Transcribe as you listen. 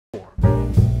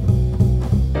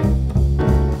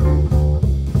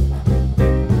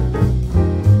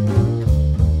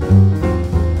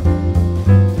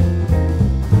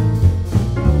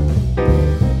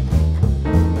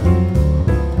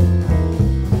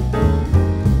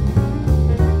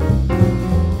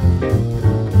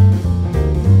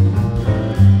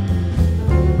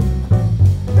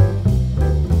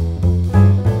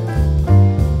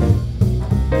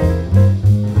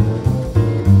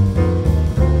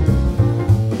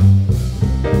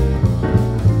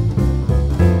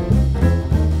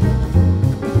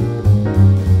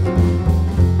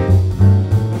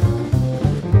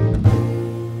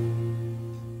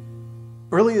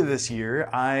this year,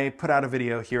 I put out a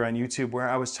video here on YouTube where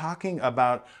I was talking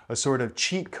about a sort of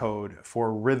cheat code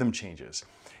for rhythm changes.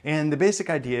 And the basic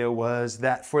idea was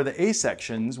that for the A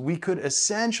sections, we could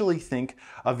essentially think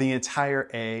of the entire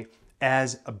A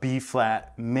as a B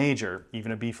flat major,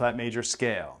 even a B flat major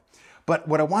scale. But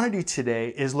what I want to do today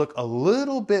is look a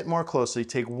little bit more closely,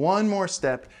 take one more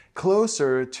step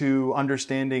closer to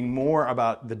understanding more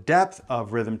about the depth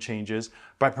of rhythm changes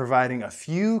by providing a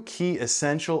few key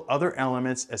essential other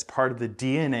elements as part of the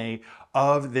DNA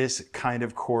of this kind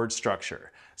of chord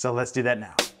structure. So let's do that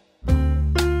now.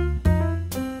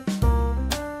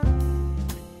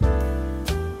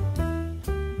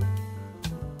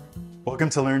 Welcome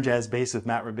to Learn Jazz Bass with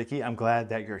Matt Rybicki. I'm glad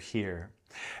that you're here.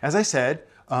 As I said,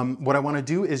 what I want to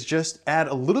do is just add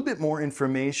a little bit more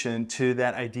information to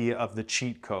that idea of the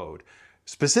cheat code,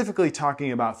 specifically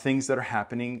talking about things that are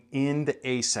happening in the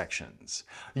A sections.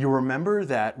 You'll remember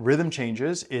that rhythm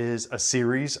changes is a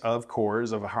series of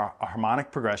chords of a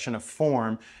harmonic progression of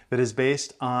form that is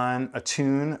based on a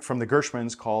tune from the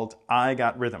Gershwins called I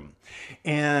Got Rhythm.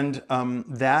 And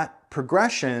that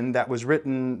progression that was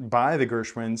written by the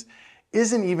Gershwins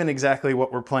isn't even exactly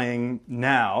what we're playing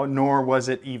now, nor was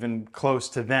it even close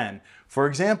to then. For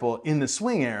example, in the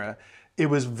swing era, it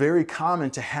was very common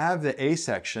to have the A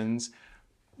sections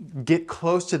get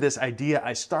close to this idea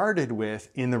I started with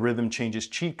in the rhythm changes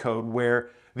cheat code, where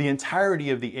the entirety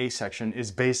of the A section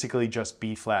is basically just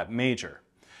B flat major.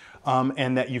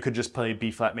 And that you could just play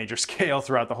B flat major scale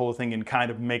throughout the whole thing and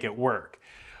kind of make it work.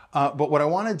 But what I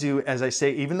want to do, as I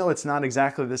say, even though it's not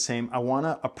exactly the same, I want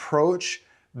to approach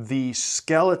the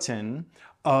skeleton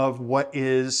of what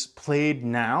is played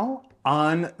now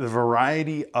on the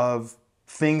variety of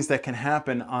things that can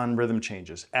happen on rhythm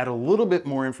changes. Add a little bit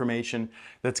more information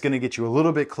that's going to get you a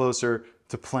little bit closer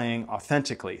to playing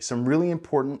authentically. Some really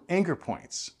important anchor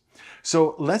points.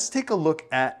 So let's take a look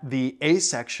at the A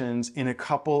sections in a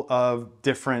couple of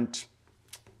different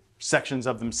sections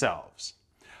of themselves.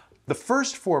 The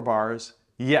first four bars,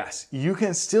 yes, you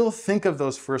can still think of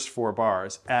those first four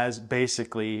bars as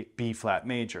basically B flat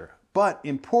major. But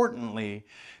importantly,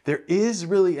 there is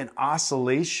really an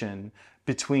oscillation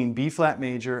between B flat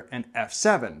major and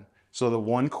F7. So the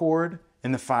 1 chord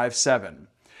and the 5/7.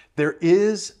 There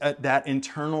is that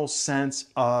internal sense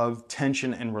of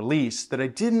tension and release that I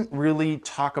didn't really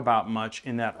talk about much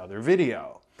in that other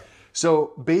video.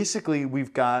 So basically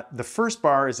we've got the first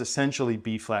bar is essentially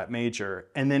B flat major,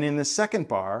 and then in the second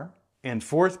bar and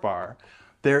fourth bar,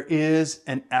 there is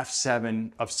an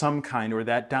F7 of some kind, or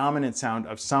that dominant sound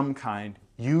of some kind,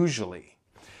 usually.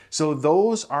 So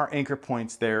those are anchor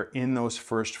points there in those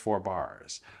first four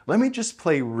bars. Let me just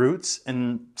play roots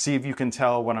and see if you can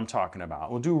tell what I'm talking about.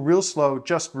 We'll do real slow,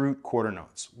 just root quarter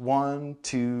notes. 1,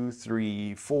 2,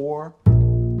 3, 4.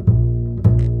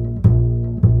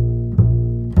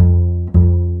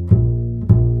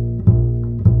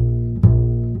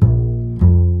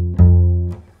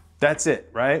 That's it,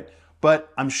 right?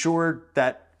 But I'm sure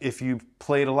that if you've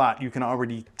played a lot, you can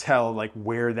already tell like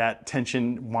where that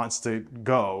tension wants to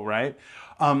go, right?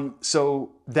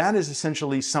 So that is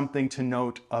essentially something to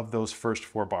note of those first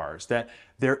four bars, that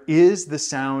there is the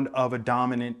sound of a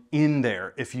dominant in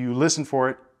there. If you listen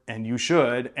for it, and you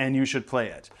should play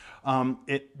it.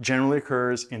 It generally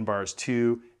occurs in bars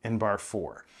 2 and bar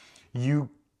 4. You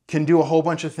can do a whole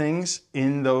bunch of things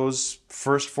in those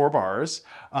first four bars.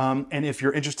 And if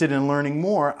you're interested in learning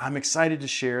more, I'm excited to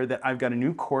share that I've got a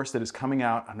new course that is coming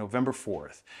out on November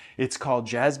 4th. It's called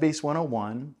Jazz Bass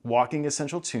 101, Walking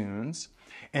Essential Tunes.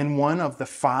 And one of the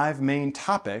 5 main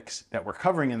topics that we're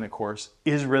covering in the course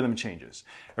is rhythm changes.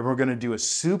 And we're going to do a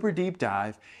super deep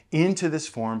dive into this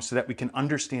form so that we can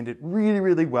understand it really,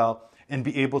 really well and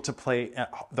be able to play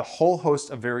the whole host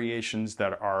of variations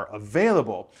that are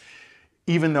available.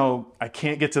 Even though I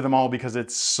can't get to them all because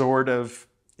it's sort of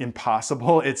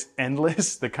impossible, it's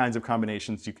endless, the kinds of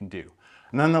combinations you can do.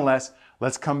 Nonetheless,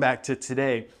 let's come back to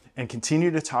today and continue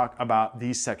to talk about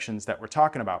these sections that we're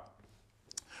talking about.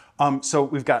 So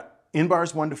we've got in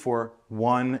bars 1 to 4,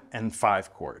 1 and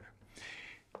 5 chord.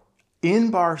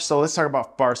 So let's talk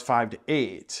about bars 5 to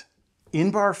 8. In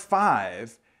bar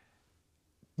 5,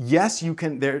 yes,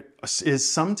 there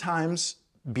is sometimes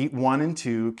beat 1 and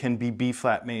 2 can be B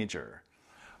flat major.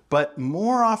 But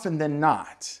more often than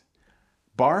not,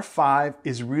 bar 5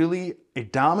 is really a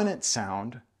dominant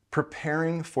sound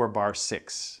preparing for bar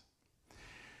 6.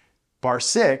 Bar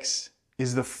 6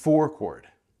 is the 4 chord.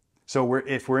 So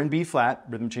if we're in B flat,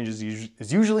 rhythm changes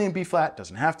is usually in B flat,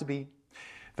 doesn't have to be.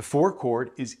 The 4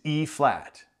 chord is E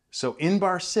flat. So in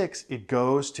bar 6, it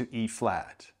goes to E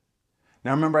flat.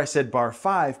 Now remember I said bar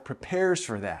 5 prepares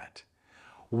for that.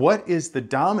 What is the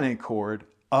dominant chord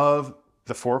of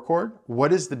the 4 chord,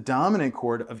 what is the dominant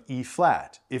chord of E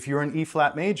flat? If you're in E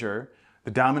flat major,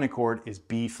 the dominant chord is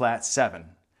B flat 7.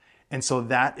 And so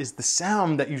that is the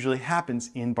sound that usually happens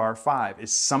in bar 5,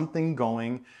 is something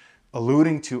going,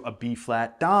 alluding to a B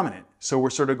flat dominant. So we're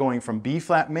sort of going from B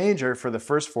flat major for the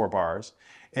first 4 bars,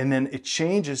 and then it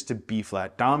changes to B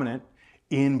flat dominant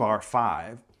in bar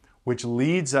 5, which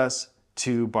leads us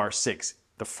to bar 6,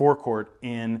 the 4 chord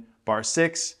in bar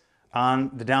 6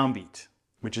 on the downbeat,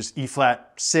 which is E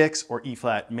flat 6 or E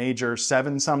flat major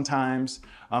 7 sometimes,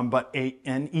 but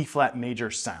an E flat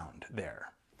major sound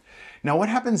there. Now what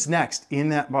happens next in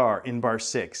that bar, in bar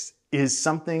 6, is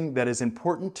something that is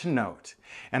important to note.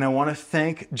 And I want to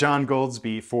thank John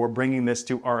Goldsby for bringing this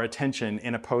to our attention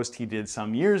in a post he did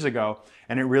some years ago,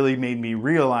 and it really made me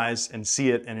realize and see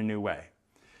it in a new way.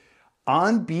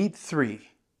 On beat 3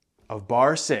 of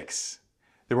bar 6,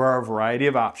 there are a variety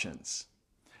of options.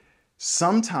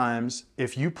 Sometimes,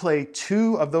 if you play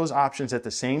 2 of those options at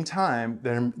the same time,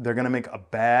 they're going to make a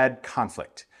bad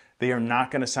conflict. They are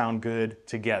not going to sound good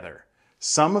together.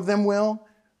 Some of them will,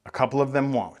 a couple of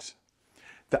them won't.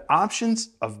 The options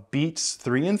of beats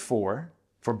 3 and 4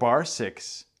 for bar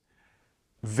 6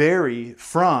 vary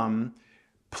from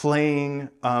playing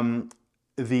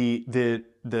the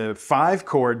 5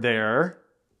 chord there,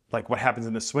 like what happens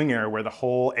in the swing era where the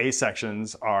whole A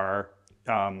sections are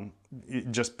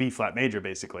just B flat major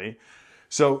basically.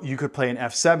 So you could play an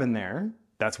F7 there,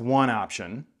 that's one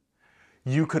option.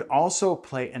 You could also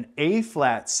play an A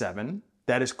flat 7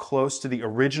 that is close to the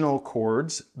original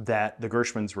chords that the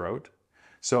Gershwins wrote.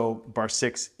 So bar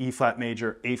 6, E flat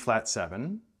major, A flat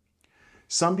 7.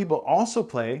 Some people also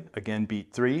play, again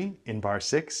beat 3 in bar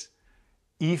 6,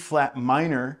 E flat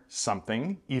minor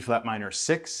something, E flat minor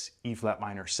 6, E flat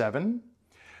minor 7.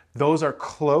 Those are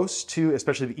close to,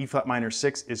 especially the E flat minor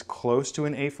 6 is close to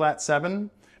an A flat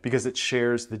 7 because it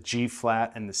shares the G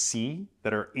flat and the C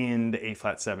that are in the A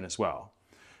flat 7 as well.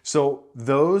 So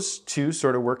those two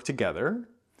sort of work together.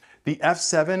 The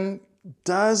F7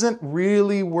 doesn't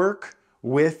really work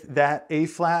with that A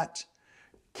flat.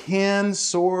 Can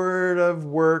sort of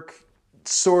work.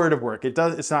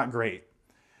 It's not great.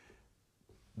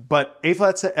 But A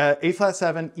flat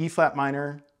 7, E flat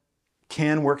minor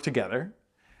can work together.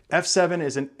 F7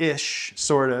 is an ish,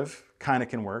 sort of, kind of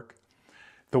can work.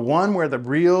 The one where the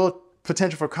real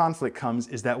potential for conflict comes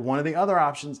is that one of the other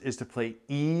options is to play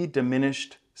E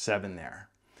diminished 7 there.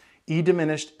 E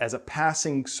diminished as a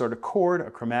passing sort of chord,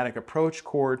 a chromatic approach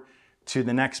chord to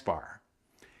the next bar.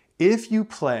 If you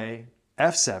play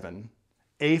F7,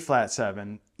 A flat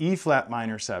 7, E flat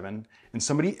minor 7, and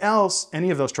somebody else, any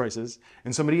of those choices,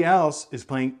 and somebody else is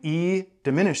playing E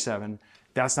diminished 7,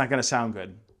 that's not going to sound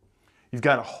good. You've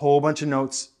got a whole bunch of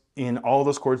notes in all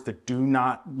those chords that do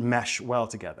not mesh well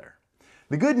together.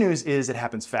 The good news is it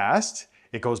happens fast,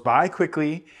 it goes by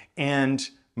quickly, and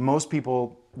most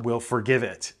people will forgive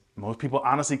it. Most people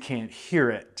honestly can't hear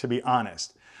it, to be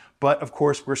honest. But of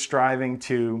course, we're striving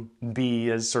to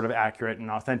be as sort of accurate and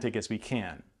authentic as we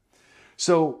can.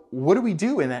 So what do we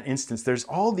do in that instance? There's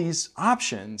all these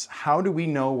options. How do we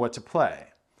know what to play?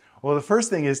 Well, the first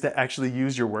thing is to actually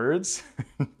use your words.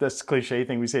 That's a cliche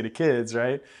thing we say to kids,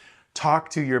 right? Talk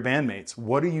to your bandmates.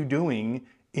 What are you doing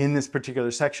in this particular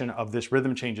section of this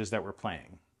rhythm changes that we're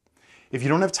playing? If you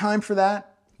don't have time for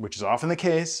that, which is often the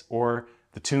case, or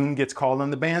the tune gets called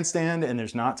on the bandstand and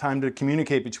there's not time to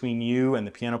communicate between you and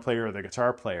the piano player or the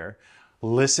guitar player,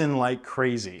 listen like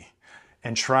crazy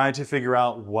and try to figure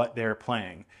out what they're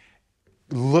playing.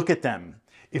 Look at them.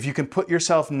 If you can put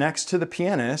yourself next to the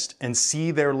pianist and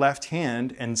see their left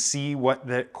hand and see what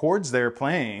the chords they're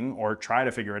playing or try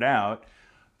to figure it out,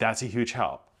 that's a huge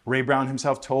help. Ray Brown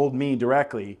himself told me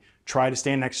directly, try to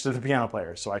stand next to the piano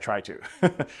player, so I try to.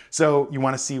 So you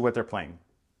want to see what they're playing.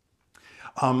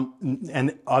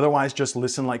 And otherwise just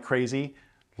listen like crazy.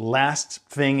 Last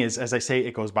thing is, as I say,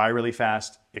 it goes by really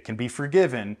fast. It can be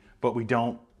forgiven, but we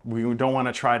don't want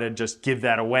to try to just give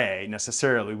that away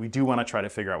necessarily. We do want to try to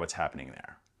figure out what's happening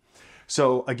there.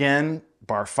 So again,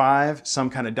 bar 5, some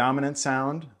kind of dominant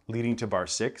sound leading to bar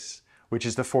 6, which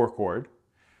is the 4 chord.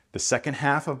 The second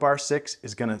half of bar 6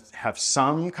 is going to have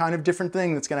some kind of different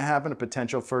thing that's going to happen, a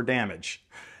potential for damage.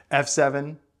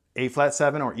 F7, A flat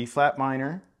 7 or E flat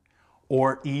minor,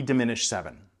 or E diminished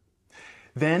 7.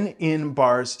 Then in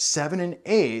bars 7 and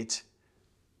 8,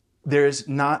 there's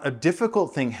not a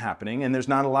difficult thing happening and there's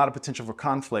not a lot of potential for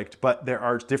conflict, but there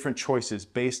are different choices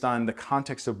based on the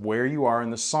context of where you are in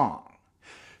the song.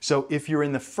 So if you're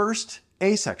in the first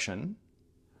A section,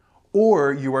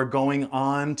 or you are going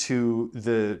on to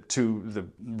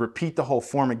repeat the whole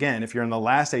form again, if you're in the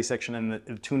last A section and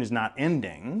the tune is not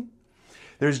ending,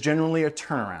 there's generally a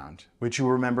turnaround, which you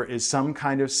remember is some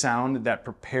kind of sound that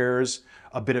prepares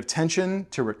a bit of tension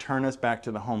to return us back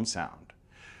to the home sound.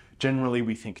 Generally,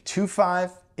 we think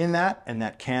 2-5 in that, and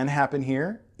that can happen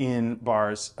here in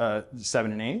bars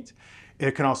 7 and 8.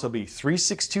 It can also be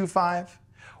 3-6-2-5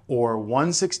 or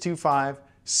 1-6-2-5,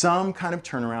 some kind of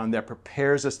turnaround that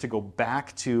prepares us to go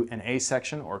back to an A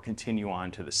section or continue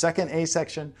on to the second A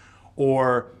section,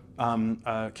 or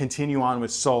continue on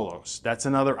with solos. That's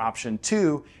another option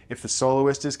too. If the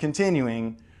soloist is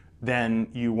continuing, then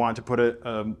you want to put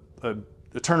a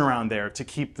turnaround there to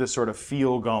keep the sort of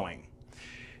feel going.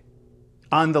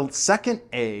 On the second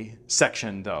A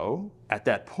section though, at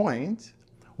that point,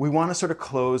 we want to sort of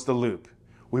close the loop.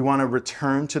 We want to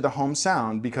return to the home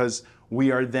sound because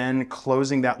we are then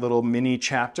closing that little mini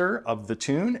chapter of the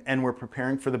tune and we're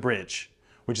preparing for the bridge,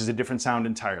 which is a different sound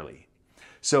entirely.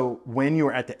 So when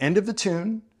you're at the end of the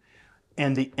tune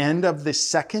and the end of the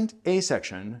second A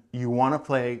section, you want to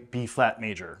play B flat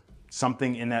major,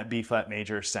 something in that B flat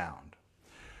major sound.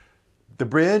 The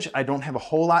bridge, I don't have a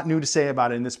whole lot new to say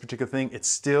about it in this particular thing. It's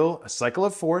still a cycle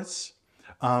of fourths.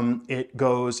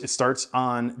 It starts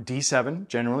on D7,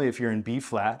 generally if you're in B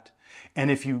flat. And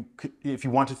if you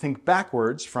want to think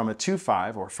backwards from a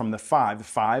 2-5 or from the 5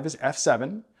 is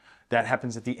F7. That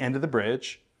happens at the end of the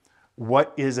bridge.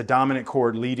 What is a dominant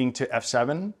chord leading to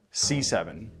F7?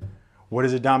 C7. What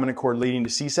is a dominant chord leading to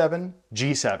C7?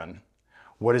 G7.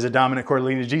 What is a dominant chord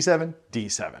leading to G7?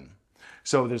 D7.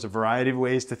 So there's a variety of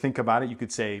ways to think about it. You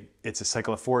could say it's a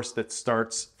cycle of fourths that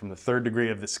starts from the third degree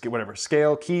of the whatever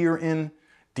scale key you're in,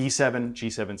 D7,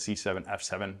 G7, C7,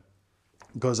 F7,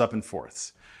 goes up in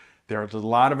fourths. There are a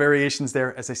lot of variations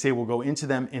there. As I say, we'll go into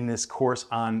them in this course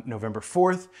on November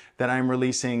 4th that I'm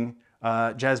releasing,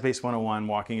 Jazz Bass 101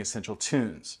 Walking Essential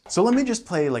Tunes. So let me just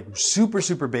play like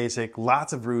super basic,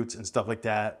 lots of roots and stuff like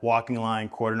that, walking line,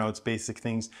 quarter notes, basic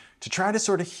things, to try to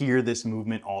sort of hear this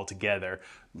movement all together,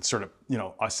 sort of,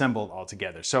 assembled all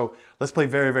together. So let's play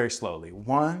very slowly.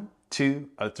 1, 2,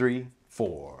 3,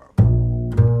 4.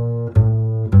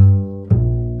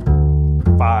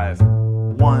 5,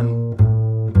 1,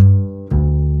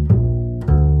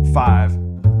 5,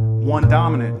 1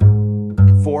 dominant,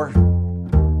 4,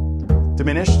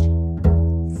 diminished,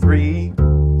 3,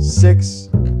 6,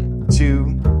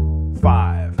 2,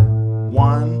 5,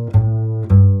 1,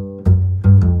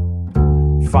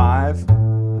 5,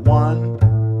 1,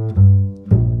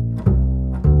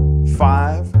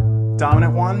 5,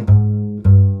 dominant 1,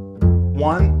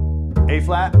 1, A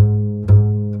flat,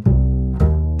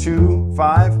 2,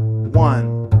 5,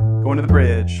 1, go into the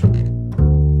bridge.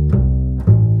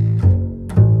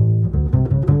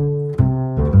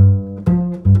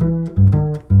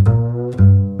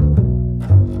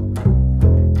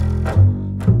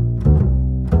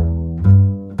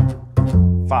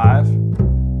 5.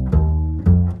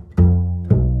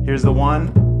 Here's the 1.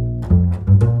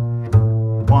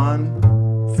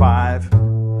 1, 5.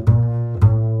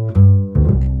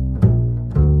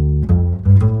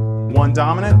 1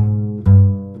 dominant.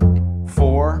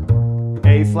 4.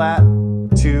 A flat.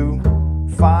 2,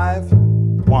 5,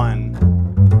 1.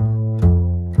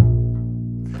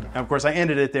 Now, of course, I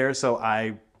ended it there, so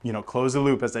I close the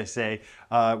loop, as I say.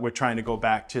 We're trying to go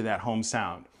back to that home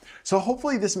sound. So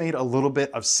hopefully this made a little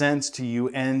bit of sense to you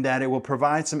and that it will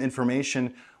provide some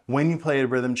information when you play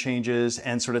rhythm changes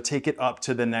and sort of take it up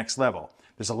to the next level.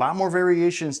 There's a lot more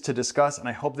variations to discuss and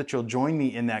I hope that you'll join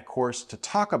me in that course to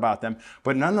talk about them.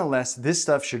 But nonetheless, this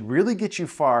stuff should really get you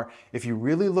far if you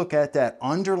really look at that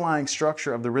underlying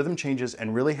structure of the rhythm changes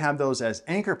and really have those as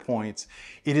anchor points.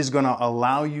 It is going to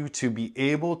allow you to be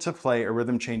able to play a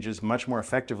rhythm changes much more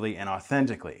effectively and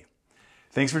authentically.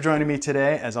 Thanks for joining me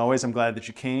today. As always, I'm glad that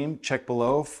you came. Check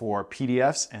below for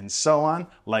PDFs and so on.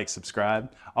 Like,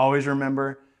 subscribe. Always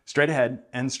remember, straight ahead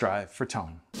and strive for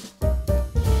tone.